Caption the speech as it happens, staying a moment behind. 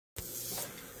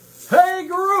Hey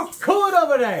group,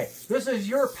 day. This is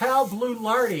your pal Blue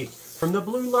Lardy from the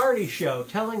Blue Lardy Show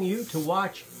telling you to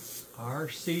watch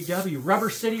RCW, Rubber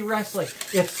City Wrestling.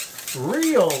 It's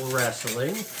real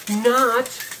wrestling, not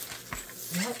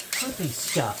that flippy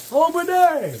stuff.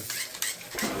 Day.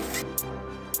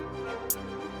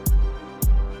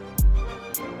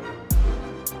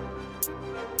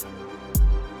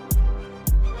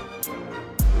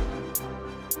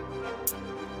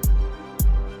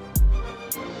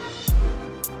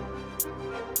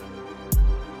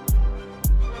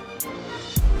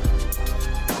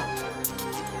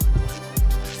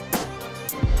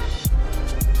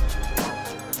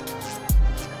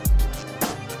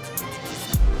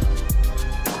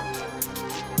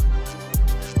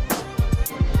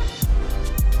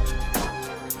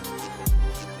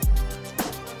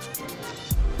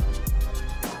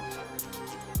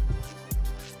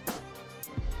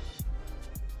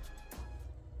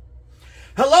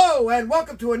 Hello and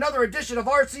welcome to another edition of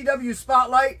RCW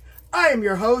Spotlight. I am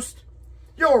your host,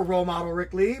 your role model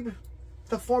Rick Lieb,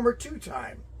 the former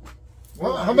two-time.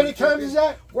 Well, how many times is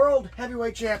that? World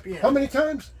Heavyweight Champion. How many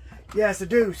times? Yes, a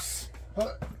deuce.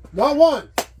 Not one,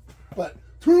 but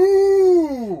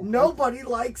two. Nobody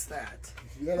likes that.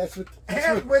 Yeah, that's what.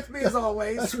 And with me as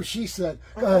always. That's what she said.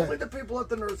 Only the people at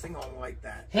the nursing home like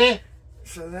that. Huh?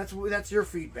 So that's your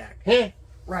feedback. Huh?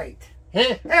 Right.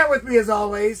 Huh? And with me as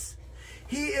always,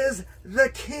 he is the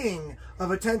king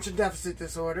of attention deficit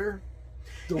disorder.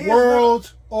 The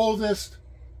world's oldest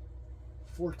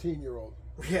 14-year-old.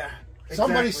 Yeah. Exactly.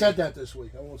 Somebody said that this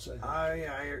week. I won't say.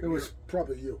 Yeah, it was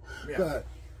probably you. Yeah. Go ahead.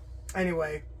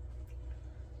 Anyway,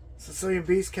 Sicilian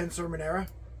Beast, Ken Sermonera.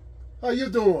 How you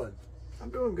doing?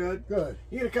 I'm doing good. Good.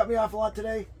 You gonna cut me off a lot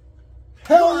today?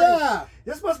 Hell yeah!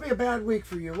 This must be a bad week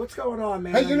for you. What's going on,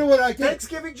 man? Hey, you know what I did?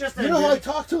 Thanksgiving just ended. You know who I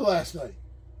talked to last night?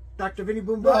 Dr. Vinny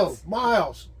Boom No, Butts.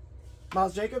 Miles.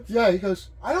 Miles Jacobs? Yeah, he goes,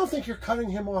 I don't think you're cutting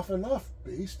him off enough,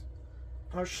 Beast.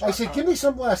 Oh, I said, give me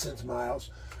some lessons, Miles.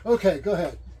 Okay, go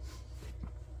ahead.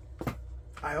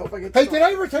 I hope I get Hey, did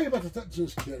I ever tell you about the...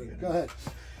 Just kidding. Go ahead.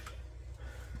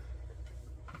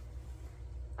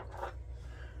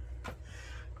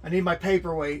 I need my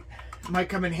paperweight. It might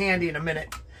come in handy in a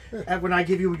minute when I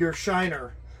give you your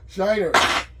shiner. Shiner.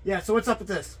 Yeah, so what's up with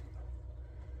this?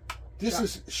 This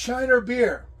is Shiner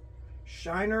beer.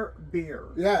 Shiner beer.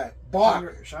 Yeah, Bach.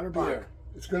 Shiner beer. Bach.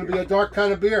 It's going to be a dark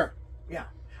kind of beer. Yeah.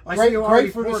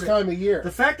 Great for this time of year.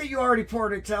 The fact that you already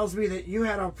poured it tells me that you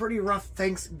had a pretty rough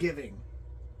Thanksgiving.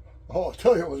 Oh, I'll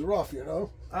tell you, it was rough, you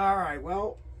know. All right,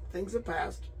 well, things have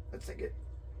passed. Let's take it.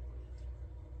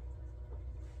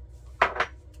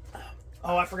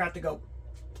 Oh, I forgot to go.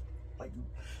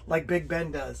 Like Big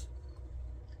Ben does.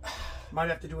 Might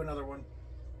have to do another one.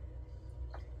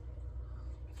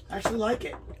 I actually like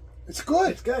it. It's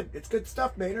good. It's good. It's good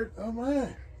stuff, Maynard. Oh,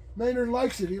 man. Maynard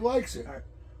likes it. He likes it. All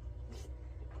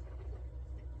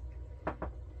right.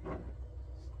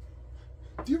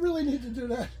 Do you really need to do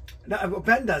that? No,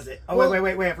 Ben does it. Oh, well,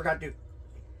 wait. I forgot to.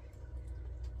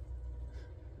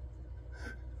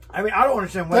 I mean, I don't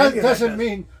understand what that doesn't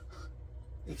mean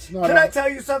it's not. Can I tell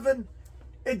you something?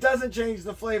 It doesn't change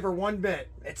the flavor one bit.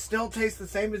 It still tastes the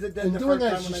same as it did the first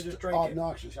time when I just drank it.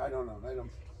 Obnoxious. I don't know.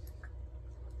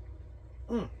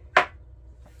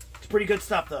 It's pretty good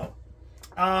stuff, though.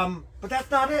 But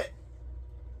that's not it.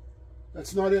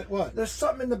 That's not it. What? There's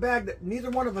something in the bag that neither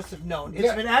one of us have known.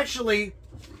 It's been actually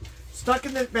stuck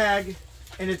in that bag,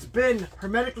 and it's been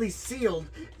hermetically sealed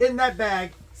in that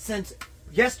bag since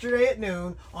yesterday at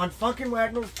noon on fucking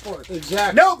Wagner's porch.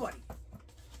 Exactly. Nobody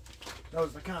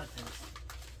knows the contents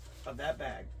of that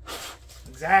bag.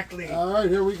 Exactly. All right,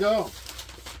 here we go.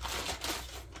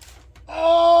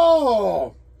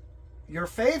 Oh! Your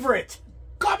favorite.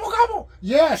 Gobble, gobble.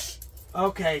 Yes.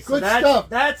 Okay, so good stuff.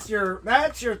 That's your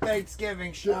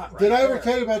Thanksgiving shot. Did I ever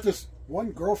tell you about this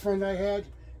one girlfriend I had?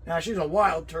 Now she's a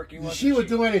wild turkey. She would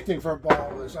do anything for a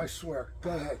bottle of this. I swear.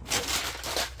 Go ahead.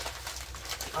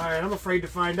 All right, I'm afraid to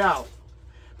find out.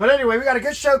 But anyway, we got a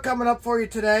good show coming up for you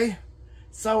today.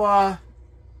 So,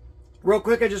 real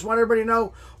quick, I just want everybody to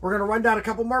know we're going to run down a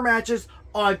couple more matches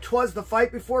on 'Twas the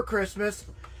Fight Before Christmas.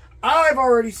 I've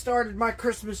already started my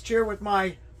Christmas cheer with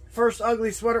my first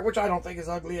ugly sweater, which I don't think is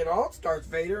ugly at all. It stars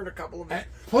Vader and a couple of his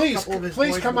Please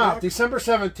come out December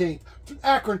 17th to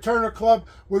Akron Turner Club,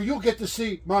 where you'll get to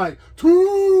see my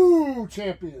two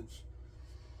champions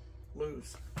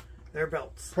lose their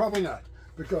belts. Probably not,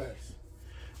 but go ahead.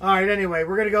 All right, anyway,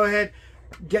 we're going to go ahead,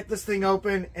 get this thing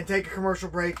open, and take a commercial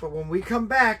break. But when we come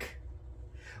back,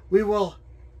 we will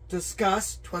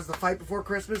discuss 'Twas the Fight Before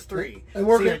Christmas 3. And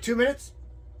we're See you in 2 minutes?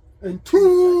 In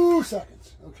 2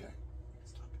 seconds. Okay.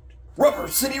 Rubber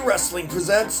City Wrestling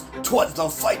presents "'Twas the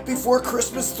Fight Before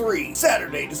Christmas 3,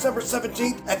 Saturday, December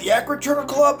 17th at the Akron Turner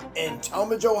Club in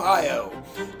Talmadge, Ohio.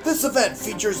 This event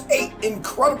features 8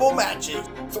 incredible matches,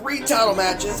 3 title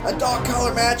matches, a dog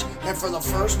collar match, and for the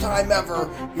first time ever,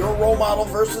 your role model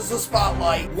versus the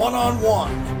Spotlight,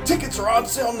 one-on-one. Tickets are on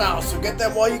sale now, so get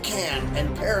them while you can.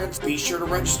 And parents, be sure to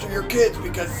register your kids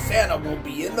because Santa will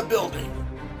be in the building.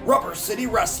 Rubber City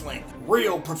Wrestling,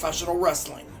 real professional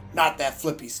wrestling. Not that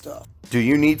flippy stuff. Do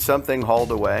you need something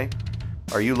hauled away?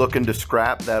 Are you looking to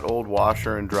scrap that old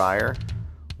washer and dryer?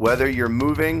 Whether you're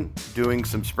moving, doing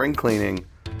some spring cleaning,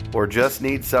 or just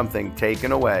need something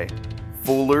taken away,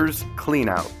 Fuller's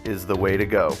Cleanout is the way to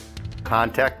go.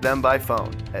 Contact them by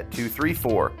phone at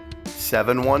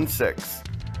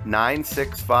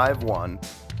 234-716-9651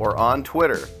 or on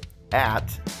Twitter at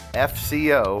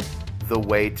FCO The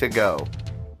Way to Go.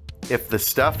 If the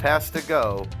stuff has to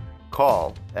go,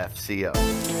 call FCO.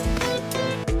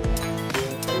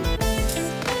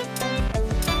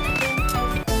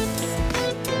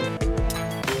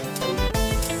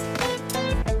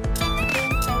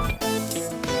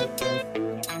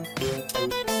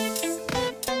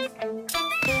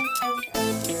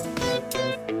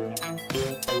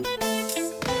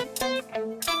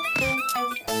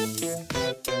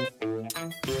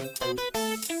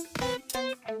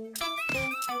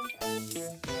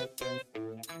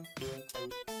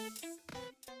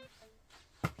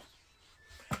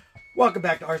 Welcome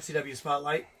back to RCW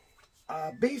Spotlight.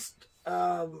 Beast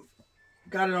got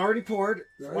it already poured.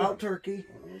 It's wild turkey.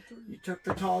 You took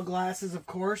the tall glasses, of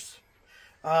course.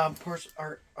 Of course,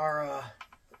 our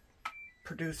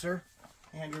producer,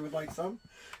 Andrew, would like some.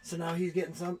 So now he's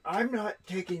getting some. I'm not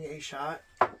taking a shot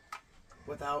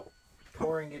without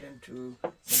pouring it into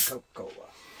some Coca-Cola.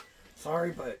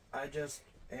 Sorry, but I just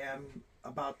am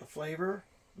about the flavor,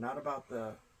 not about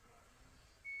the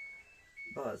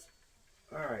buzz.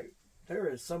 All right. There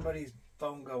is somebody's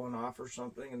phone going off or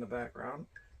something in the background.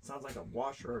 Sounds like a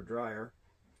washer or dryer.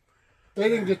 They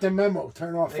didn't get the memo.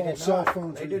 Turn off all cell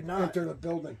phones. They did not enter the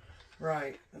building.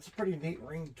 Right. That's a pretty neat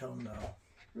ringtone, though.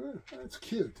 Yeah, that's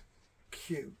cute.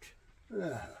 Cute.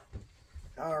 Yeah.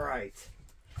 All right.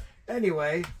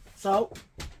 Anyway, so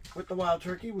with the wild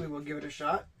turkey, we will give it a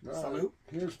shot. All Salute.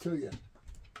 Right. Here's to you.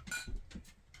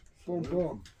 Boom,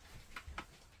 boom.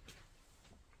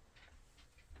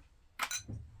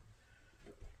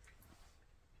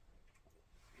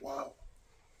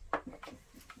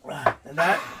 Wow. And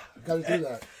that Gotta do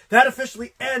that. That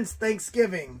officially ends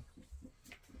Thanksgiving.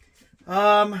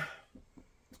 We're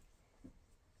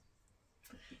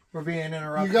being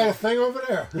interrupted. You got a thing over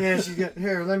there? Yeah, she's got.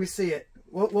 Here, let me see it.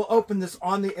 We'll open this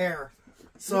on the air.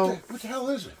 So what the hell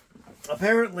is it?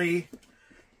 Apparently,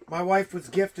 my wife was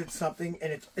gifted something,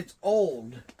 and it's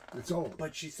old. It's old.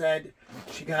 But she said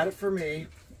she got it for me,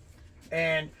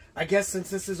 and I guess since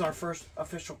this is our first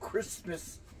official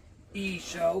Christmas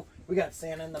show, we got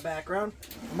Santa in the background.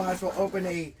 Might as well open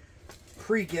a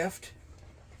pre-gift,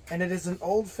 and it is an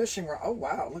old fishing rod. Oh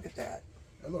wow, look at that!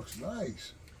 It looks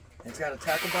nice. It's got a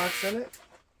tackle box in it.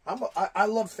 I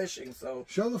love fishing, so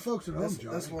show the folks at home,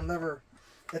 Johnny. This will never.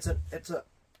 It's a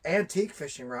antique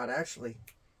fishing rod actually.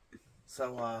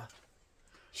 So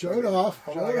show it off.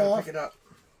 Hold show on, it I gotta off. pick it up.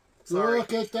 Sorry.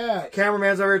 Look at that.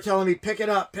 Cameraman's over here telling me pick it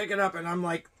up, and I'm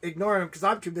like ignoring him because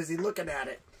I'm too busy looking at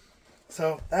it.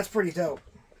 So that's pretty dope.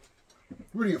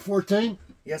 What are you, 14?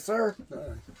 Yes, sir. All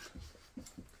right.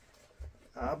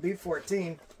 I'll be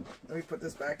 14. Let me put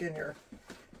this back in here.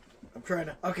 I'm trying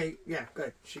to. Okay, yeah,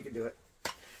 good. She can do it.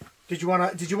 Did you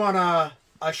want a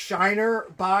Shiner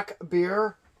Bock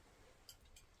beer?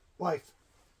 Wife.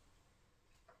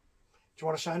 Do you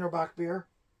want a Shiner Bock beer?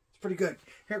 It's pretty good.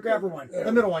 Here, grab her one.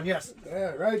 The middle one, yes.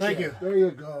 Yeah, right. Thank you. There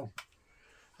you go.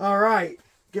 All right.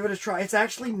 Give it a try. It's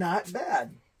actually not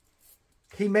bad.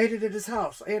 He made it at his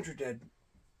house. Andrew did.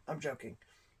 I'm joking.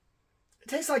 It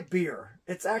tastes like beer.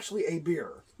 It's actually a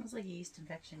beer. Smells like a yeast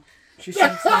infection. She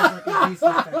said it smells like a yeast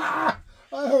infection. I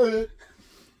heard it.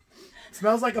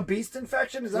 Smells like a beast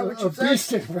infection? Is that what you said? A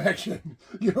beast infection.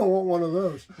 You don't want one of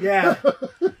those. Yeah.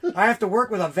 I have to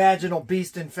work with a vaginal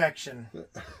beast infection.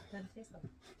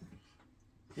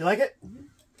 You like it?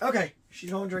 Okay.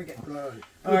 She's going to drink it. Right.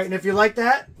 All right. And if you like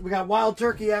that, we got wild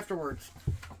turkey afterwards.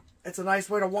 It's a nice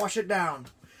way to wash it down.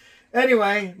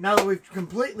 Anyway, now that we've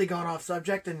completely gone off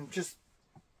subject and just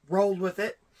rolled with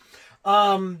it.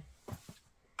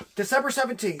 December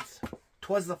 17th.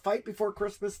 'Twas the Fight Before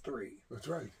Christmas 3. That's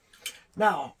right.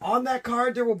 Now, on that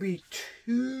card, there will be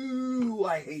 2.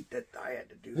 I hate that I had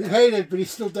to do that. He hated it, but he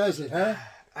still does it, huh?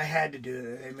 I had to do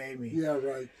it. They made me. Yeah,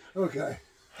 right. Okay.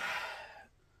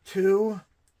 2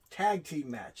 tag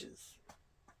team matches.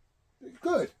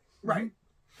 Good. Right.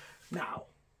 Now,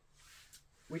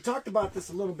 we talked about this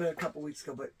a little bit a couple weeks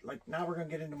ago, but like now we're going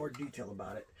to get into more detail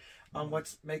about it.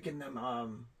 What's making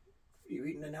them, you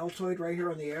eating an Altoid right here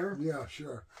on the air? Yeah,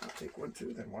 sure. I'll take one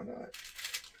too, then why not? It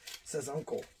says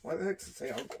uncle. Why the heck does it say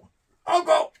uncle?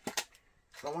 Uncle!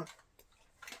 Someone?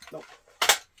 Nope.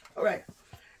 Okay.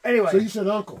 Anyway. So you said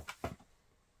uncle.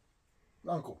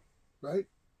 Uncle, right?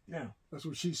 Yeah. That's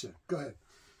what she said. Go ahead.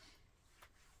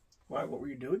 Why? What were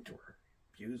you doing to her?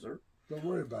 Abuse her? Don't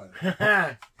worry about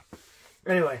it.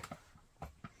 Anyway.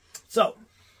 So,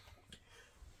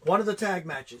 one of the tag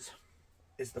matches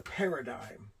is the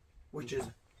Paradigm, which is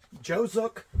Joe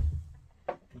Zook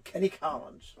and Kenny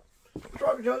Collins. What's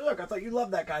wrong with Joe Zook? I thought you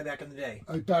loved that guy back in the day.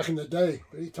 Back in the day,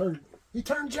 but he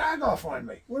turned Jag off on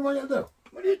me. What am I going to do?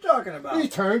 What are you talking about? He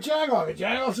turned Jag off. A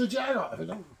Jag off's a Jag off. He's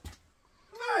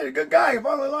a good guy. I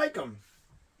probably like him.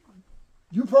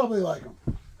 You probably like him.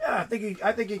 Yeah,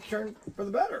 I think he turned for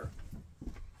the better.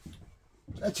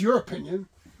 That's your opinion.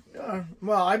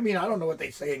 Well, I mean, I don't know what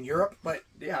they say in Europe, but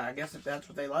yeah, I guess if that's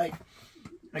what they like,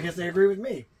 I guess they agree with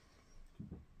me.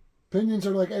 Opinions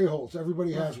are like a-holes.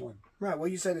 Everybody has one. Right. Well,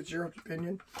 you said it's your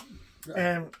opinion,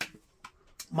 and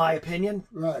my opinion.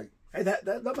 Right. Hey, that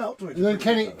helped me. And then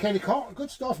Kenny Collins, good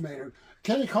stuff, Maynard.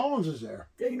 Kenny Collins is there.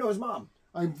 Yeah, you know his mom.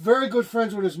 I'm very good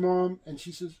friends with his mom, and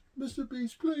she says, "Mr.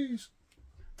 Beast, please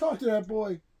talk to that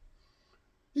boy.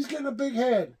 He's getting a big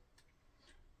head."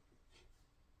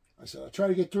 I said, "I'll try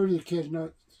to get through to the kid.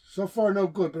 No, so far no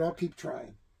good, but I'll keep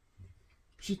trying."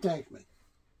 She thanked me.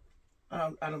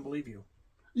 I don't believe you.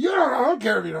 Yeah, I don't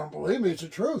care if you don't believe me. It's the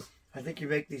truth. I think you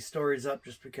make these stories up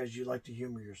just because you like to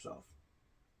humor yourself.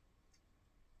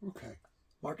 Okay.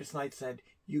 Marcus Knight said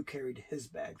you carried his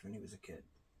bags when he was a kid.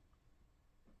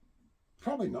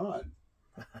 Probably not.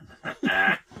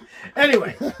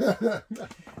 Anyway,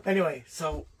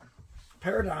 so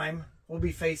Paradigm will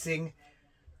be facing.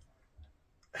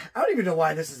 I don't even know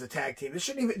why this is a tag team.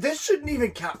 This shouldn't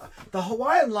even count. The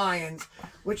Hawaiian Lions,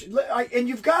 and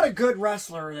you've got a good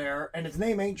wrestler there, and his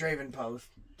name ain't Draven Post.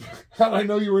 How did I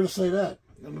know you were going to say that?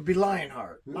 It would be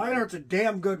Lionheart. Lionheart's a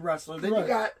damn good wrestler. Then Right. you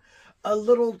got a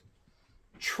little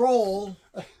troll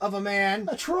of a man.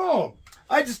 A troll.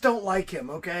 I just don't like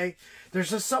him, okay? There's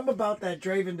just something about that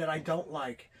Draven that I don't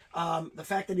like. The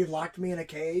fact that he locked me in a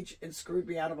cage and screwed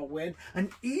me out of a win. An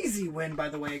easy win, by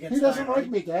the way, against He doesn't Lionheart.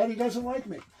 like me, Dad. He doesn't like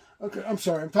me. Okay, I'm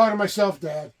sorry. I'm talking to myself,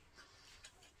 Dad.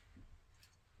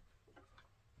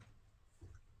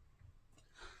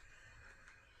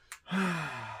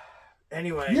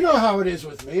 Anyway. You know how it is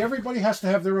with me. Everybody has to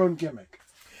have their own gimmick.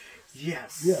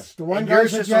 Yes. Yes. The one And guy's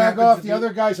yours a just so happens jag-off. to The be-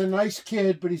 other guy's a nice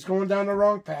kid, but he's going down the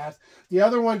wrong path. The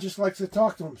other one just likes to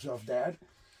talk to himself, Dad.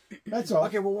 That's all.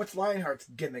 Okay, well, what's Lionheart's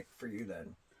gimmick for you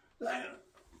then?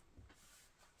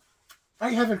 I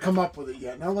haven't come up with it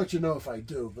yet, and I'll let you know if I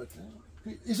do. But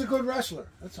he's a good wrestler.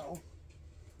 That's all.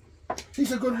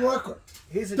 He's a good worker.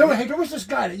 Hey, there was this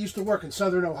guy that used to work in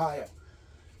Southern Ohio,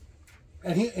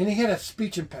 and he had a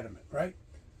speech impediment, right?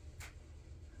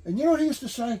 And you know what he used to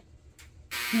say?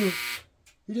 He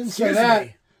didn't say that.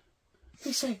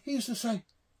 He used to say,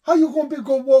 "How you gonna be a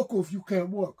good worker if you can't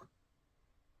work?"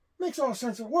 Makes all the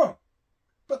sense in the world.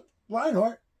 But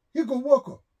Lionheart, he's a good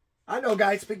worker. I know,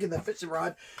 guys, speaking of the fishing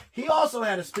rod, he also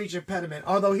had a speech impediment,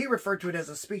 although he referred to it as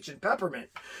a speech and peppermint.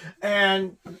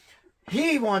 And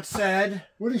he once said...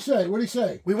 What'd he say? What'd he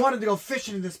say? We wanted to go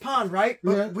fishing in this pond, right?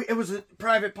 But Yeah. it was a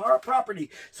private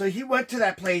property. So he went to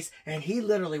that place, and he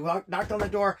literally knocked on the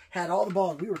door, had all the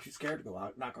balls. We were too scared to go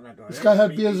out, knock on that door. This guy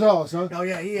had Biazals, huh? Oh,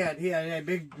 yeah, he had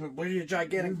big,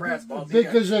 gigantic brass balls. Big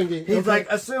gazingi. He's like,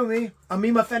 assumi,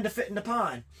 amima fenda fit in the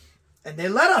pond. And they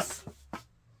let us.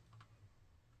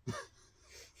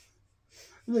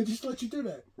 They just let you do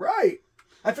that. Right.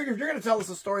 I figured if you're going to tell us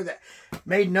a story that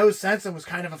made no sense and was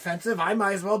kind of offensive, I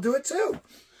might as well do it too.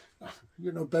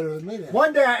 You're no better than me then.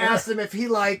 One day I asked him if he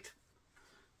liked...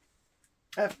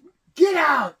 Get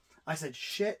out! I said,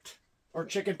 shit or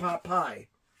chicken pot pie.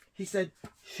 He said,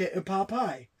 shit and pot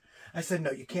pie. I said,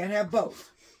 no, you can't have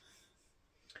both.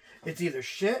 It's either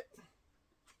shit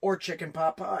or chicken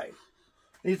pot pie.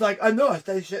 And he's like, I know, I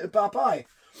said shit and pot pie.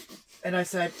 And I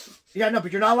said, yeah, no,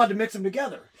 but you're not allowed to mix them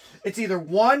together. It's either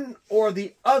one or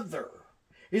the other.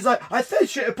 He's like, I said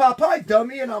shit and pot pie,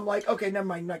 dummy. And I'm like, okay, never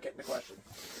mind, you're not getting the question.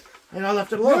 And I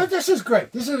left it You alone. know, this is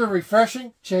great. This is a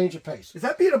refreshing change of pace. Is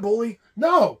that being a bully?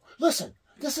 No, listen.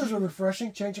 This is a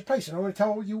refreshing change of pace, and I'm going to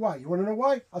tell you why. You want to know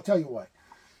why? I'll tell you why.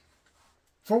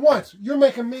 For once, you're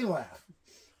making me laugh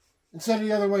instead of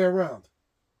the other way around.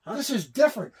 Huh? This is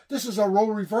different. This is a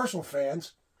role reversal,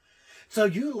 fans. So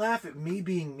you laugh at me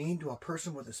being mean to a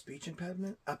person with a speech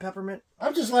impediment, a peppermint?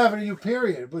 I'm just laughing at you,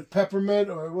 period, with peppermint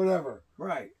or whatever.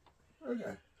 Right.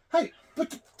 Okay. Hey,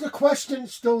 but the question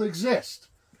still exists.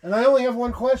 And I only have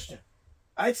one question.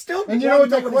 I'd still and you know what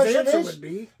the his question answer is? would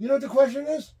be. You know what the question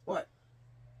is? What?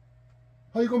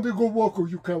 How you going to be a good worker?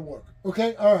 You can't work.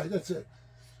 Okay? All right, that's it.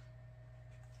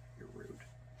 You're rude.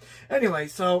 Anyway,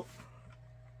 so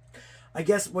I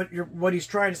guess what he's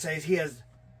trying to say is he has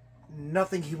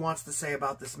nothing he wants to say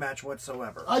about this match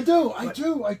whatsoever. I do.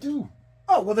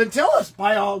 Oh, well then tell us,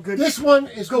 by all good. This one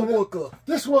is good worker.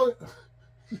 This one.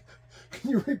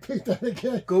 Can you repeat that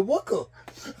again? Good worker.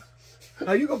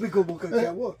 How you gonna be good worker?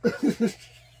 Can't work.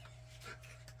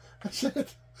 I said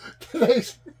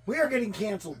we are getting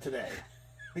canceled today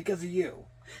because of you.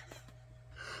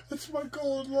 That's my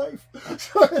goal in life.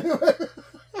 So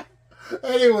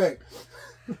anyway.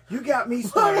 You got me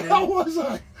started. How was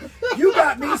I? You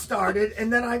got me started,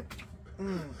 and then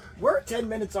we're 10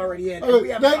 minutes already in. Look,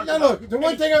 the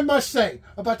one thing I must say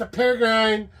about the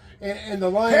Peregrine and the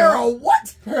Lion.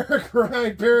 What?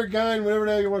 Peregrine, whatever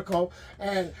the hell you want to call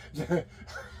it. And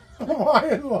the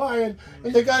Lion,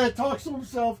 and the guy that talks to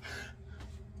himself.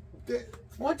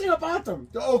 One thing about them,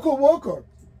 the Oko Woko.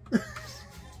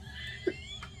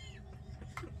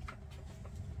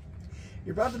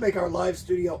 You're about to make our live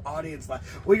studio audience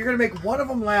laugh. Well, you're going to make one of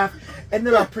them laugh, and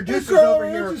then our producers over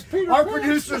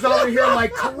here,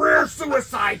 like career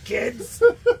suicide, kids.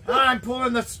 I'm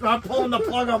pulling the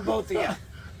plug on both of you. All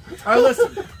right,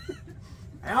 listen.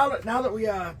 Now that we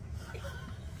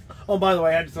oh, by the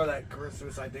way, I had to throw that career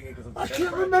suicide thing in because I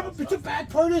can't remember. But the bad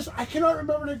part is I cannot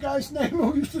remember the guy's name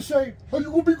who used to say, "Oh, you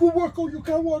gonna be good worker, you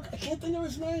can't work." I can't think of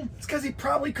his name. It's because he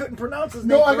probably couldn't pronounce his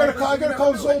name. No, I gotta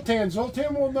call Zoltan.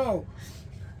 Zoltan will know.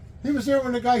 He was there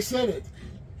when the guy said it.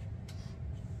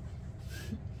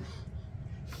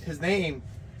 His name,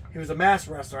 he was a mass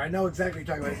wrestler. I know exactly what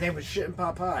you're talking about. His name was Shit and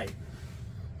Popeye.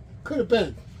 Could have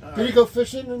been. Did he go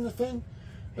fishing in the thing?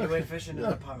 He went fishing in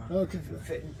the pond. Okay.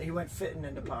 He went fitting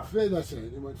in the pond. That's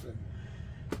it. He went fitting.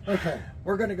 Okay.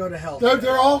 We're going to go to hell.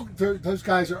 Those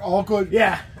guys are all good.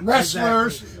 Yeah.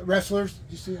 Wrestlers. Exactly. Wrestlers.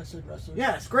 Did you see I said wrestlers?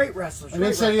 Yes, great wrestlers. I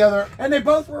didn't say the other. And they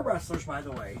both were wrestlers, by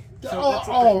the way. So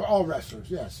all wrestlers,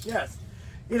 yes. Yes.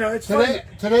 You know, it's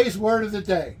today's word of the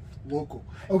day. Local.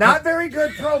 Okay. Not very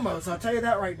good promos, I'll tell you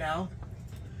that right now.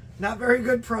 Not very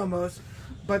good promos,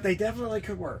 but they definitely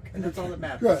could work, and that's all that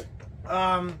matters.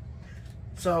 Good.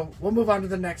 So we'll move on to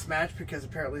the next match because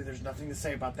apparently there's nothing to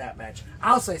say about that match.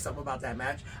 I'll say something about that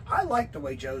match. I like the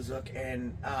way Joe Zook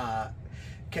and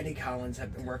Kenny Collins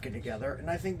have been working together,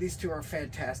 and I think these two are a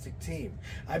fantastic team.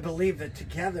 I believe that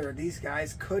together these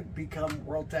guys could become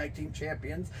World Tag Team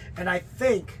Champions, and I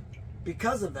think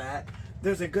because of that,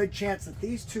 there's a good chance that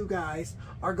these two guys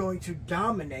are going to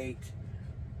dominate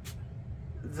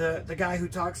the guy who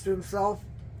talks to himself,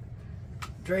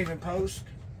 Draven Post.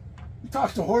 He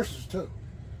talks to horses too.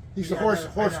 He's a horse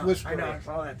whisperer. I know, I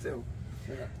saw that too.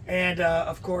 Yeah. And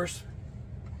of course,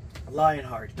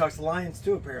 Lionheart. He talks to lions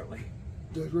too, apparently.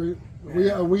 We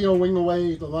are wing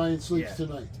away. The lion sleeps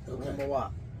tonight. Okay. A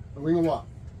wop. A wing a wop.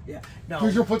 Yeah. No.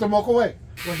 He's gonna put the moke away.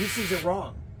 Well, he sees it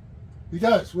wrong. He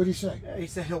does. What did he say? Yeah, he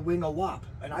said he'll wing a wop,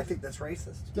 and I think that's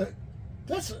racist.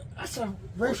 That's a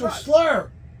racial slur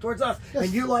towards us,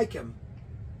 and you like him.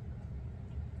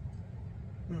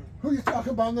 Who are you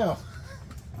talking about now?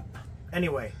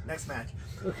 Anyway, next match.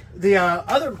 Okay. The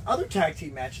other tag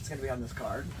team match that's going to be on this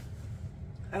card,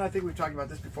 and I think we've talked about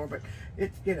this before, but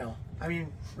it's, I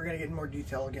mean, we're going to get in more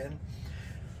detail again,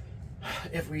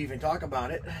 if we even talk about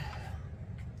it,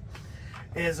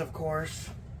 is, of course,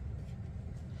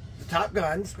 the Top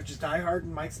Guns, which is Die Hard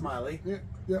and Mike Smiley.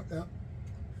 Yeah.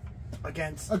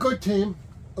 Against a good team,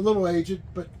 a little aged,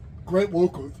 but great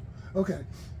workers. Okay.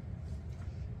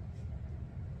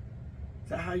 Is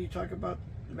that how you talk about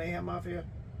the Mayhem Mafia?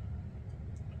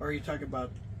 Or are you talking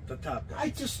about the Top Guns? I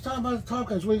just talk about the Top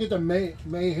Guns. We get the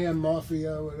Mayhem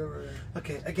Mafia, whatever.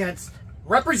 Okay, against,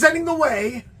 representing the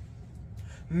way,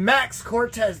 Max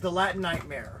Cortez, the Latin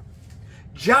Nightmare.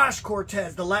 Josh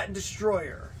Cortez, the Latin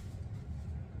Destroyer.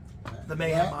 The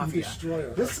Mayhem Mafia. Destroyer.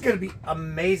 This is going to be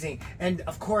amazing. And,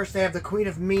 of course, they have the Queen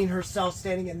of Mean herself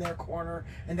standing in their corner,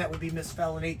 and that would be Miss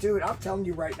Felony. Dude, I'm telling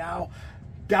you right now,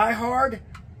 Die Hard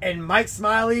and Mike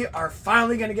Smiley are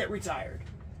finally going to get retired.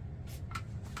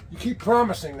 You keep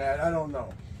promising that. I don't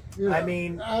know. I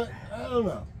mean, I don't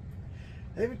know.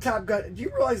 Maybe Top Gun. Do you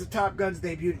realize the Top Guns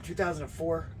debuted in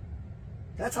 2004?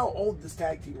 That's how old this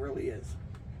tag team really is.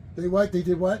 They what? They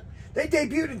did what? They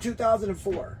debuted in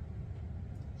 2004.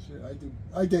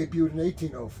 I debuted in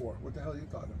 1804. What the hell are you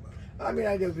talking about? I mean,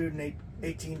 I debuted in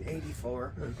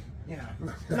 1884. Yeah.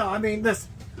 No, I mean, this.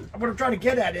 What I'm trying to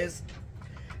get at is,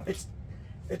 it's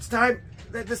time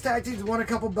that this tag team's won a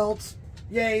couple belts.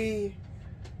 Yay!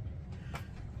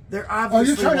 They're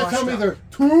obviously. Are you trying to tell me they're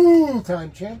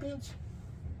two-time champions?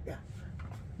 Yeah.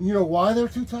 You know why they're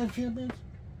two-time champions?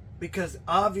 Because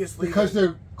obviously. Because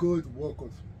they're good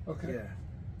workers. Okay. Yeah.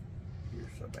 You're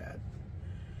so bad.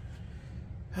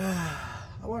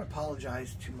 I want to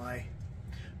apologize to my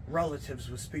relatives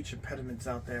with speech impediments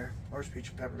out there, or speech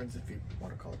impediments if you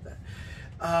want to call it that.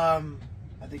 I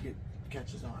think it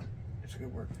catches on. It's a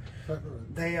good word.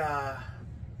 They,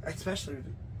 especially,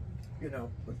 you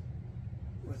know, with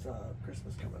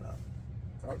Christmas coming up.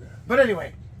 Okay. But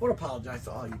anyway, I want to apologize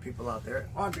to all you people out there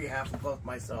on behalf of both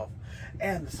myself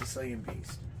and the Sicilian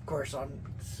Beast. Of course, on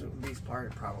the Beast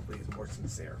part, it probably is more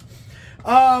sincere.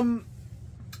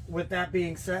 With that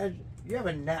being said, you have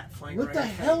a gnat flying What right the in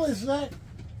your hell face. is that?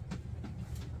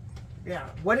 Yeah,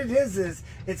 what it is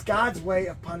it's God's way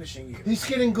of punishing you. He's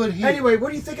getting good heat. Anyway,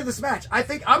 what do you think of this match? I'm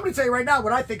going to tell you right now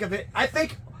what I think of it. I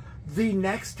think the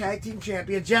next tag team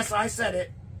champions, yes, I said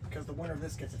it, because the winner of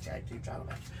this gets a tag team title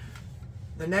match.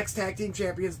 The next tag team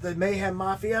champions, the Mayhem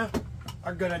Mafia,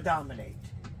 are going to dominate.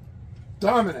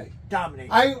 Dominate.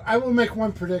 I will make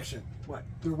one prediction. What?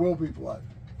 There will be blood.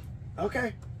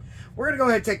 Okay. We're going to go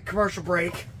ahead and take a commercial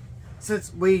break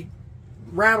since we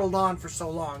rattled on for so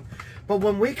long. But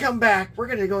when we come back, we're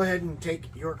going to go ahead and take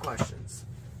your questions.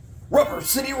 Rubber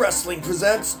City Wrestling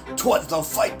presents Twas the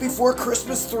Fight Before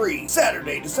Christmas 3,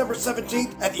 Saturday, December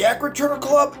 17th at the Akron Turtle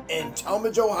Club in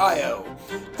Talmadge, Ohio.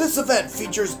 This event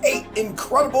features 8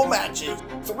 incredible matches,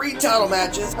 3 title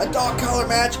matches, a dog collar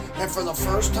match, and for the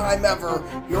first time ever,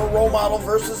 your role model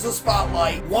versus the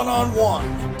Spotlight,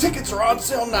 one-on-one. Tickets are on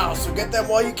sale now, so get them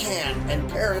while you can. And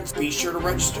parents, be sure to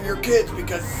register your kids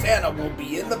because Santa will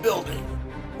be in the building.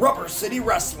 Rubber City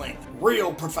Wrestling,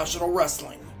 real professional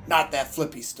wrestling. Not that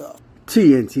flippy stuff.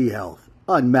 TNT Health,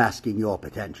 unmasking your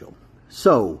potential.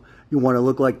 So, you want to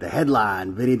look like the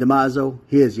headline, Vinny DiMaggio?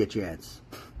 Here's your chance.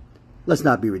 Let's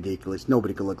not be ridiculous.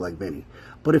 Nobody can look like Vinny.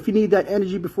 But if you need that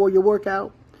energy before your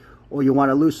workout, or you want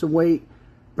to lose some weight,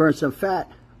 burn some fat,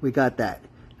 we got that.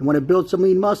 You want to build some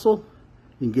lean muscle?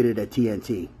 You can get it at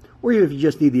TNT. Or even if you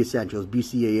just need the essentials,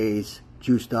 BCAAs,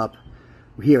 juiced up.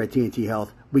 Here at TNT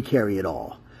Health, we carry it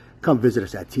all. Come visit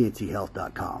us at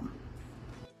tnthealth.com.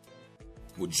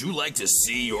 Would you like to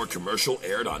see your commercial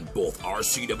aired on both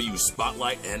RCW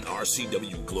Spotlight and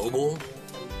RCW Global?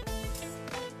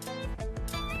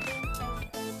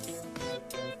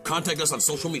 Contact us on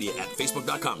social media at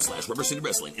facebook.com/Rubber City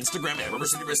Wrestling, Instagram at Rubber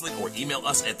City Wrestling, or email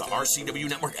us at the RCW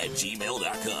Network at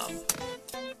gmail.com.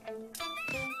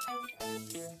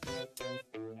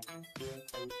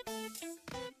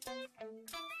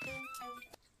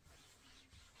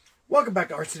 Welcome back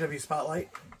to RCW Spotlight.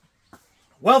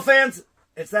 Well, fans,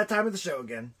 it's that time of the show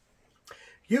again.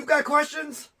 You've got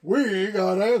questions? We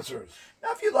got answers.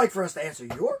 Now, if you'd like for us to answer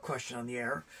your question on the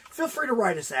air, feel free to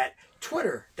write us at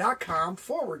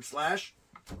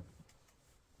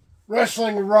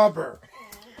twitter.com/Wrestling Rubber.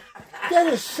 That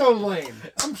is so lame.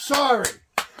 I'm sorry.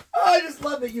 Oh, I just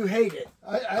love that you hate it.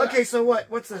 Okay, so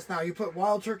what's this now? You put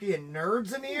Wild Turkey and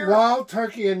Nerds in here? Wild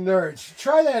Turkey and Nerds.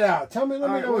 Try that out. Let me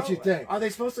know what you think. Are they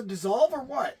supposed to dissolve or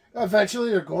what?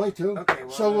 Eventually they're going to. Okay,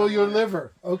 well, so will your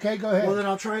liver. Okay, go ahead. Well, then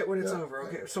I'll try it when it's over.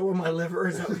 Okay, so will my liver?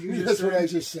 Is that what you just That's said? what I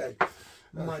just said.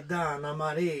 Madonna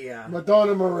Maria.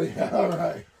 Madonna Maria. All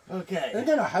right. Okay. Isn't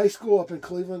that a high school up in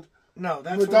Cleveland? No,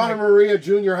 that's Madonna Maria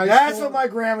Junior High School. That's what my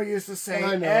grandma used to say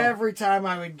I know. every time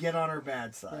I would get on her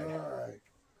bad side. All right.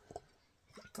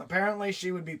 Apparently,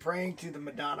 she would be praying to the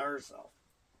Madonna herself,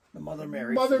 the Mother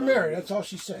Mary. Mother Mary. That's all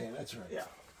she's saying. That's right. Yeah.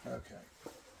 Okay.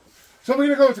 So we're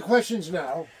gonna go with the questions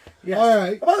now. Yes. All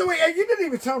right. Oh, by the way, you didn't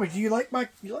even tell me. Do you like my?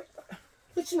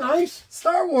 It's nice.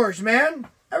 Star Wars, man.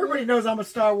 Everybody knows I'm a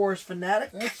Star Wars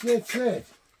fanatic. That's it.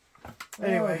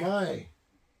 Anyway. Oh my.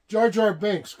 Jar Jar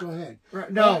Binks. Go ahead. Right.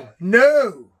 No.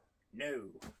 No.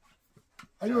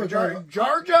 I know Jar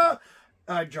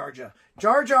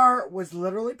Jar was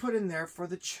literally put in there for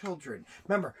the children.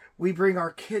 Remember, we bring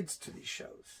our kids to these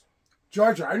shows.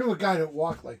 Jar Jar. I knew a guy that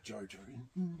walked like Jar Jar.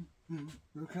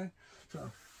 Okay.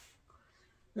 So.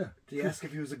 Yeah. Did you ask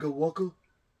if he was a good walker?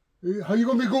 How you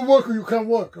gonna be a good worker? You can't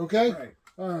work. Okay. Right.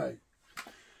 All right.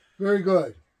 Very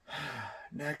good.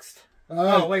 Next.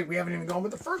 Right. Oh wait, we haven't even gone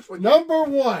with the first one. Number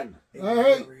 1. All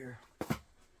right. Over here.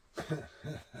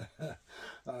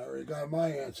 I already got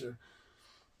my answer.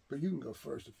 But you can go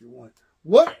first if you want.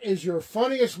 What is your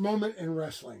funniest moment in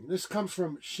wrestling? This comes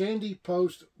from Shandy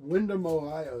Post, Windham,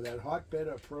 Ohio, that hotbed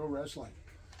of pro wrestling.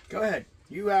 Go ahead.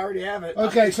 You already have it.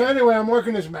 Okay, so anyway, I'm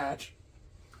working this match.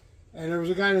 And there was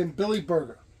a guy named Billy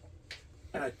Berger.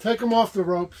 and I take him off the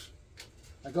ropes.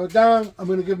 I go down. I'm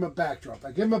going to give him a backdrop.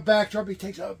 I give him a backdrop. He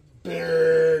takes a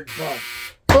big bump.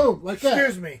 Boom, like that.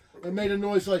 Excuse me. It made a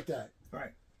noise like that.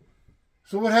 Right.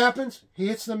 So what happens? He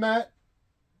hits the mat.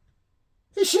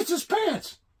 He shits his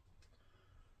pants.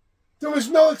 There was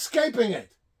no escaping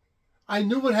it. I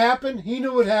knew what happened. He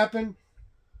knew what happened.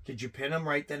 Did you pin him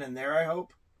right then and there, I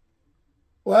hope?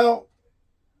 Well,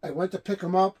 I went to pick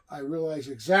him up. I realized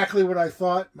exactly what I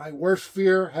thought. My worst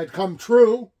fear had come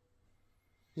true.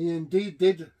 He indeed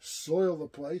did soil the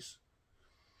place.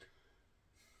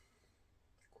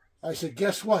 I said,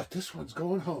 guess what? This one's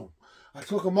going home. I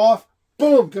took him off.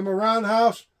 Boom. Give him a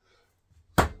roundhouse.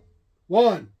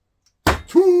 1,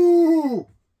 2,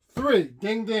 3.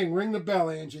 Ding, ding. Ring the bell,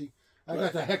 Angie. I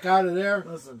got the heck out of there.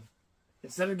 Listen,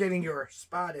 instead of getting your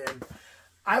spot in,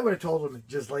 I would have told him to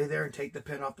just lay there and take the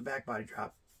pin off the back body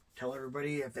drop. Tell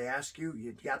everybody if they ask you,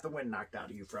 you got the wind knocked out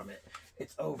of you from it.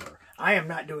 It's over. I am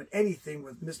not doing anything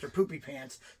with Mr. Poopy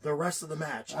Pants the rest of the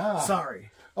match. Sorry.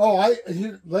 Oh,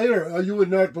 later you would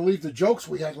not believe the jokes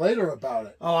we had later about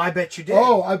it. Oh, I bet you did.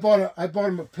 Oh, I bought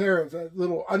him a pair of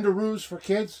little underoos for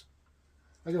kids.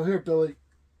 I go, here, Billy,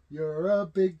 you're a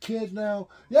big kid now.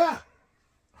 Yeah,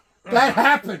 that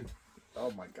happened.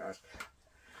 Oh my gosh.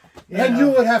 And you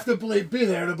would have to be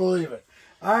there to believe it.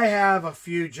 I have a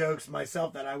few jokes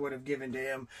myself that I would have given to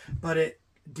him, but it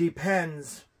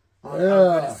depends on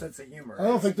how good his sense of humor is. I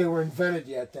don't think they were invented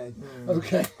yet then.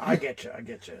 Okay. I get you.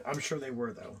 I'm sure they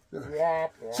were, though.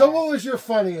 So what was your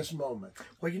funniest moment?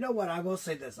 Well, you know what? I will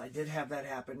say this. I did have that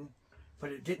happen,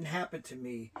 but it didn't happen to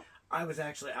me. I was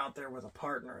actually out there with a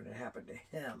partner, and it happened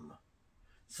to him.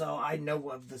 So I know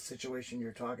of the situation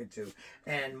you're talking to.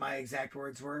 And my exact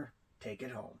words were, take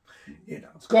it home. You know.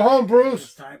 Let's go home,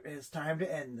 Bruce. It's time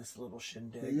to end this little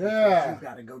shindig. Yeah. You've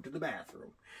got to go to the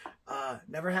bathroom.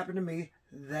 Never happened to me.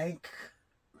 Thank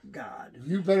God.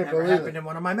 You better Never believe happened it. in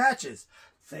one of my matches.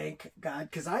 Thank God.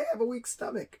 Because I have a weak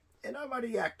stomach. And I might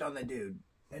have yacked on the dude.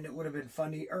 And it would have been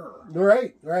funnier.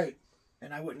 Right.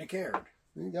 And I wouldn't have cared.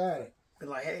 You got it. Be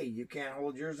like, hey, you can't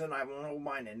hold yours in. I won't hold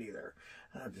mine in either.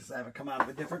 I'll just have it come out of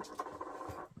a different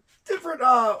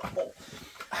hole.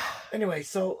 Anyway,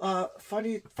 so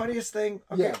funniest thing.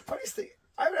 Okay, Yeah. funniest thing.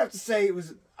 I would have to say it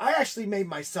was. I actually made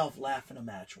myself laugh in a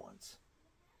match once.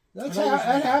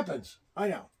 That happens. I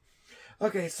know.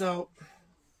 Okay, so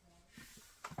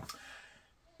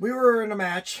we were in a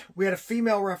match. We had a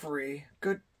female referee.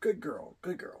 Good girl.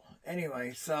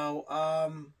 Anyway, so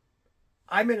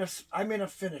I'm in a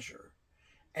finisher,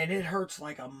 and it hurts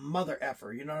like a mother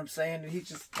effer. You know what I'm saying? And he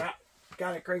just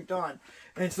got it cranked on,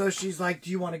 and so she's like, "Do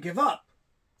you want to give up?"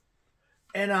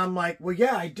 And I'm like, well,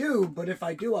 yeah, I do, but if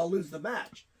I do, I'll lose the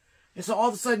match. And so all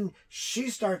of a sudden, she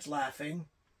starts laughing,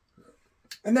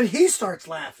 and then he starts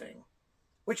laughing,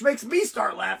 which makes me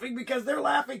start laughing because they're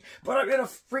laughing, but I'm in a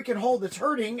freaking hole that's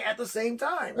hurting at the same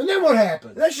time. And then what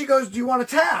happened? And then she goes, do you want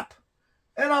to tap?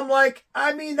 And I'm like,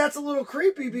 I mean, that's a little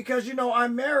creepy because, you know,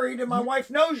 I'm married and my wife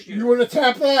knows you. You want to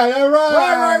tap that? All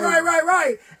right.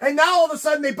 Right. And now all of a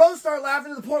sudden they both start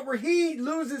laughing to the point where he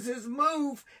loses his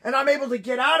move and I'm able to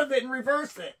get out of it and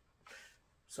reverse it.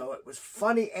 So it was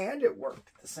funny and it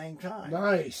worked at the same time.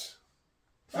 Nice.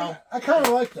 So, I kind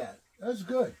of like that. That's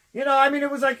good. You know, I mean, it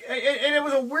was like, and it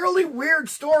was a really weird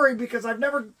story because I've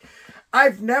never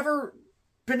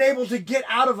been able to get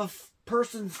out of a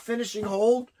person's finishing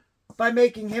hold by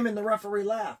making him and the referee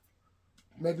laugh.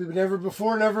 Maybe never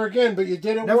before, never again, but you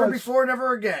did it Never once. before,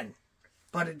 never again.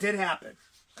 But it did happen.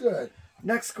 Good.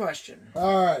 Next question.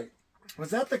 All right.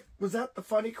 Was that the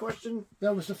funny question?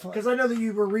 That was the fun. Because I know that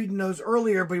you were reading those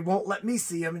earlier, but you won't let me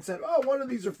see them and said, "Oh, one of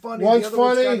these are funny, One's the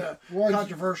other funny, one's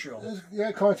controversial."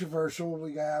 Yeah, controversial.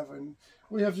 We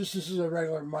have this is a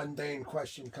regular mundane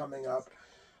question coming up.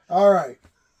 All right.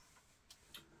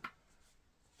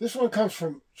 This one comes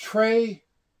from Trey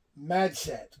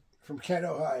Madset from Kent,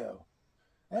 Ohio.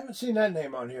 I haven't seen that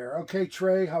name on here. Okay,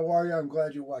 Trey, how are you? I'm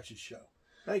glad you watch the show.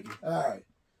 Thank you. All right.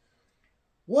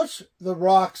 What's The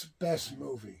Rock's best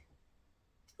movie?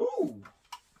 Ooh.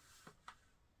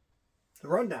 The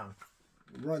Rundown.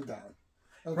 Rundown.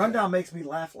 Okay. Rundown makes me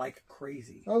laugh like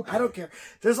crazy. Okay. I don't care.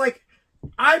 There's like,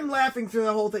 I'm laughing through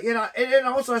the whole thing. And it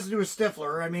also has to do with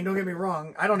Stifler. I mean, don't get me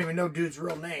wrong. I don't even know dude's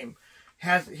real name.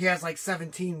 He has like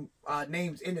 17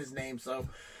 names in his name, so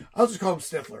I'll just call him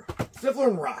Stifler. Stifler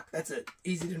and Rock. That's it.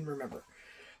 Easy to remember.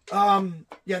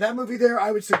 Yeah, that movie there,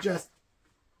 I would suggest.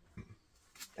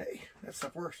 Hey, that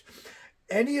stuff works.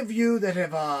 Any of you that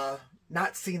have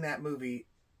not seen that movie,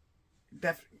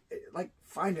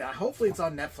 find it. Hopefully it's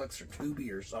on Netflix or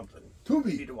Tubi or something.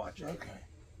 Tubi. You need to watch it. Okay.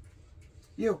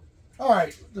 You. All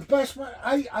right, the best one.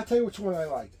 I'll tell you which one I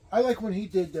like. I like when he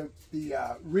did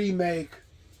the remake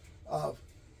of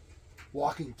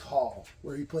Walking Tall,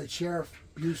 where he played Sheriff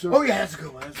Buford. Oh yeah, that's a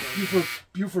good one.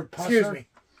 Buford Pusser. Excuse me.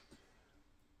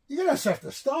 You're gonna have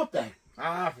to stop that.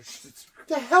 It's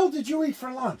The hell did you eat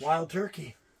for lunch? wild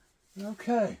turkey.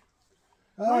 Okay.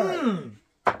 All right.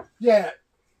 Yeah,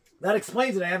 That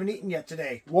explains it. I haven't eaten yet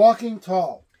today. Walking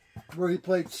Tall, where he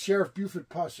played Sheriff Buford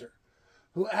Pusser,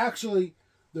 who actually,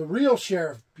 the real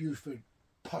Sheriff Buford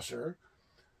Pusser,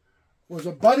 was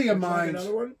a buddy of mine.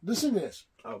 Another one? Listen to this.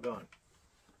 Oh, gone.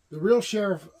 The real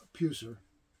Sheriff Pusser,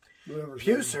 whatever.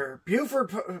 Buford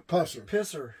Pusser.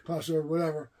 Pisser. Pusser,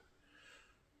 whatever.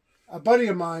 A buddy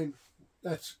of mine,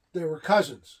 they were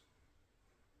cousins.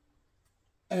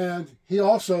 And he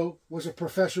also was a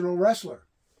professional wrestler.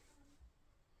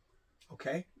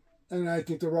 Okay. And I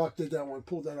think The Rock did that one,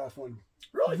 pulled that off one.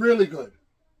 Really? Really good.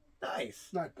 Nice.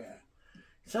 Not bad.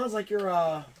 Sounds like your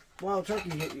wild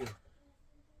turkey hit you.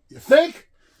 You think?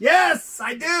 Yes,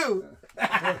 I do.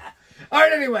 All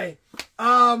right. Anyway,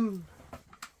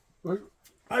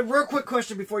 real quick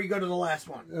question before you go to the last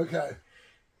one. Okay.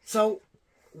 So,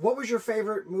 what was your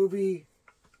favorite movie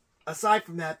aside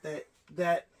from that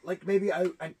like maybe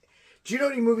do you know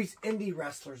any movies indie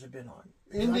wrestlers have been on?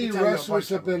 Indie wrestlers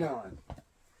have been on.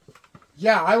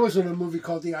 Yeah, I was in a movie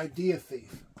called The Idea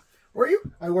Thief. Were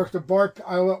you? I worked I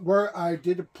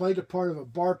played the part of a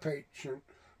bar patron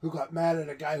who got mad at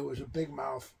a guy who was a big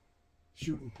mouth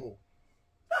shooting pool.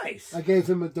 Nice. I gave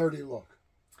him a dirty look.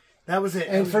 That was it.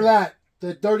 And for that,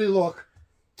 the dirty look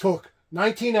took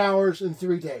 19 hours and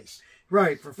 3 days.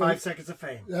 Right, for 5 seconds of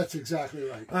fame. That's exactly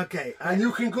right. Okay. And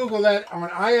you can Google that on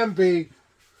IMDb,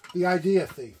 The Idea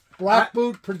Thief. Black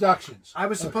Boot Productions. I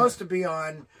was supposed to be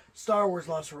on Star Wars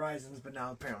Lost Horizons, but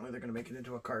now apparently they're going to make it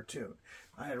into a cartoon.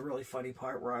 I had a really funny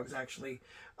part where I was actually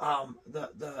Isn't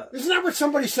that what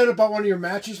somebody said about one of your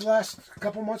matches a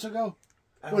couple months ago?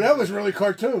 Well, that was really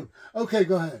cartoon. Okay,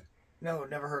 go ahead. No,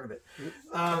 never heard of it.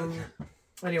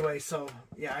 Anyway, so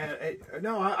yeah,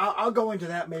 I'll go into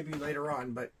that maybe later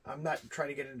on, but I'm not trying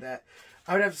to get into that.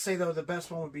 I would have to say though the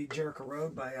best one would be Jericho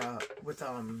Road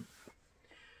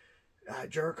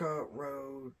Jericho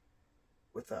Road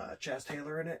with Chaz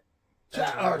Taylor in it.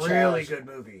 Really good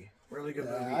movie. Really good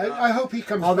movie. I hope he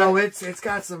comes. Although back. it's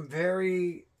got some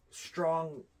very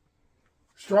strong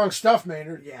stuff,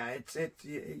 Maynard. Yeah,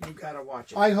 you gotta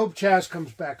watch it. I hope Chaz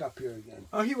comes back up here again.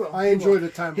 Oh, he will. I enjoyed the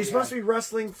time. He's supposed to be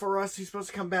wrestling for us. He's supposed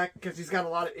to come back because he's got a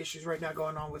lot of issues right now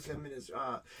going on with him and his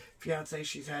fiance.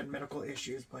 She's had medical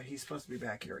issues, but he's supposed to be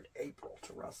back here in April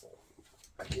to wrestle.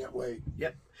 I can't wait.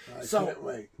 Yep. I can't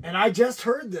wait. And I just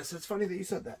heard this. It's funny that you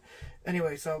said that.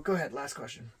 Anyway, so go ahead. Last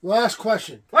question. Last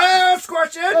question. Last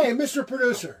question. Hey, Mr.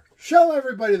 Producer, show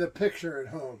everybody the picture at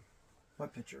home.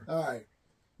 What picture? All right.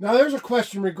 Now, there's a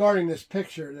question regarding this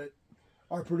picture that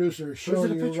our producer is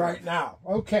showing you right now.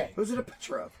 Okay. Who's it a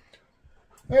picture of?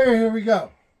 Here we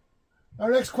go.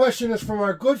 Our next question is from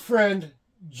our good friend,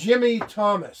 Jimmy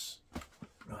Thomas.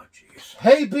 Oh, jeez.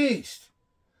 Hey, Beast.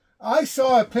 I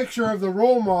saw a picture of the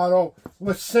role model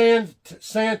with Santa.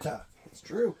 It's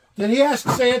true. Did he ask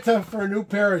Santa for a new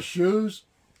pair of shoes?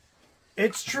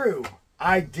 It's true.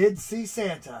 I did see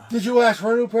Santa. Did you ask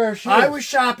for a new pair of shoes? I was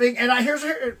shopping, and here's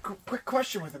a quick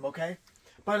question with him, okay?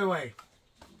 By the way,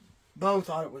 Bo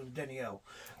thought it was Denny O.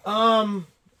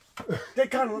 They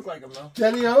kind of look like him, though.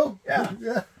 Denny O? Yeah.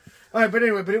 Yeah. All right, but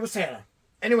it was Santa.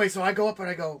 Anyway, so I go up and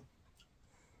I go,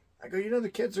 you know, the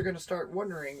kids are going to start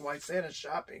wondering why Santa's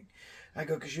shopping. I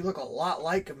go, because you look a lot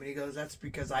like him. And he goes, that's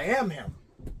because I am him.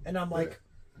 And I'm like,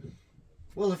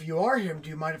 well, if you are him, do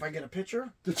you mind if I get a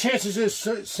picture? The chances is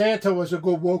Santa was a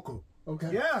good woku.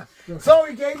 Okay. Yeah. So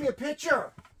he gave me a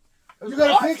picture. You got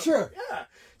awesome. a picture? Yeah.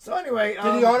 So anyway.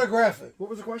 Did he autograph it?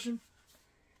 What was the question?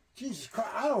 Jesus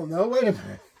Christ, I don't know. Wait a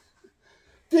minute.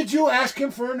 Did you ask him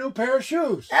for a new pair of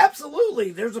shoes? Absolutely.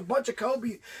 There's a bunch of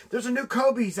Kobe. There's a new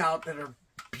Kobe's out that are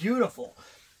beautiful.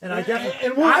 And I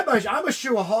definitely, I'm a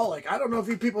shoeaholic. I don't know if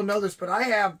you people know this, but I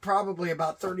have probably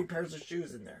about 30 pairs of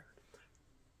shoes in there.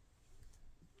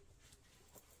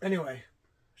 Anyway.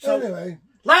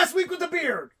 Last week with the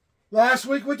beard. Last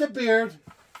week with the beard.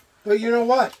 But you know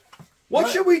what? What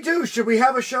should we do? Should we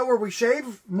have a show where we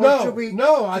shave?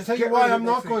 No, I tell you why I'm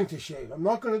not going to shave. I'm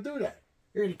not going to do that.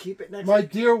 You're going to keep it next My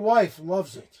week? dear wife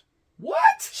loves it.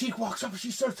 What? She walks up and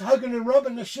she starts hugging and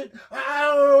rubbing the shit. I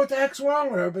don't know what the heck's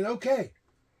wrong with her, but okay.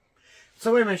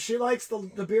 So wait a minute. She likes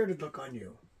the bearded look on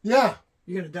you. Yeah.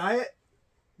 You going to dye it?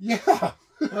 Yeah.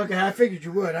 Okay, I figured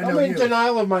you would. I know I'm in you.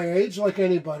 denial of my age, like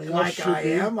anybody else Like should I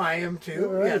be. am. I am too.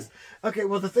 All right. Yes. Okay.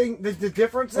 Well, the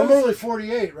difference is. I'm only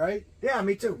 48, right? Yeah,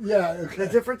 me too. Yeah. Okay. The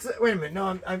difference. Wait a minute.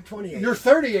 No, I'm 28. You're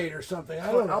 38 or something.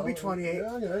 I don't know. I'll be 28.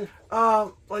 Yeah,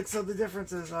 okay. Like so, the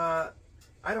difference is, I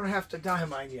don't have to dye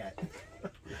mine yet.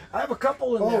 I have a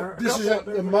couple in there. This is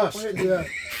a must. Yeah.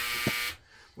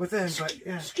 Within, but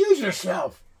yeah. Excuse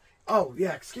yourself. Oh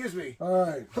yeah. Excuse me. All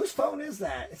right. Whose phone is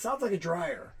that? It sounds like a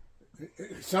dryer.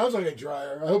 It sounds like a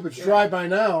dryer. I hope it's dry by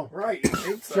now. Right.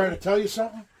 It's Trying to tell you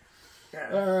something? Yeah.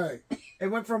 All right. It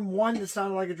went from one that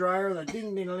sounded like a dryer, the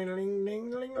ding ding ding ding ding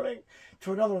ding ding,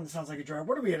 to another one that sounds like a dryer.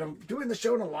 What are we doing the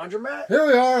show in a laundromat? Here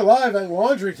we are live at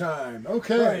laundry time.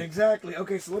 Okay. Right, exactly.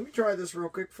 Okay, so let me try this real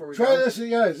quick before we Try go. this,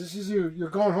 guys. This is your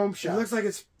going home It shot. looks like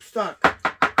it's stuck.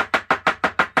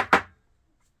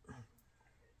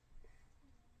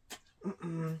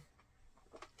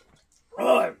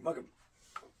 Oh, fucking.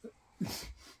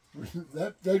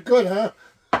 That good, huh?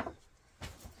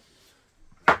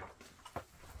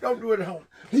 Don't do it at home.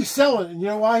 He's selling it. And you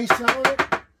know why he's selling it?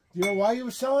 You know why he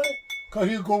was selling it? Because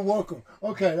he's a good worker.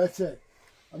 Okay, that's it.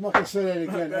 I'm not going to say that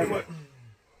again. Ever.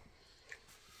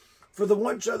 For the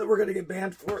one show that we're going to get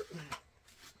banned for,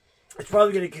 it's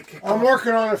probably going to get kicked off. I'm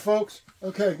working on it, folks.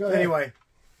 Okay, go ahead. Anyway,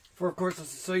 for of course the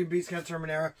Sicilian Beast Cat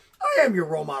Terminera, I am your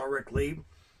role model, Rick Lieb.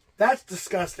 That's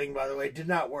disgusting, by the way. It did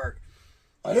not work.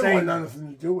 I didn't want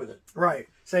nothing to do with it. Right.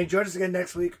 Saying join us again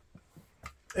next week,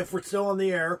 if we're still on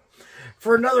the air,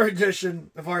 for another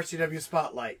edition of RCW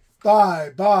Spotlight.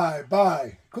 Bye.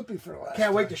 Could be for the last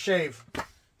Can't wait time. to shave.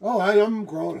 Oh, I'm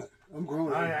growing it. I'm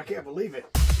growing it. I can't believe it.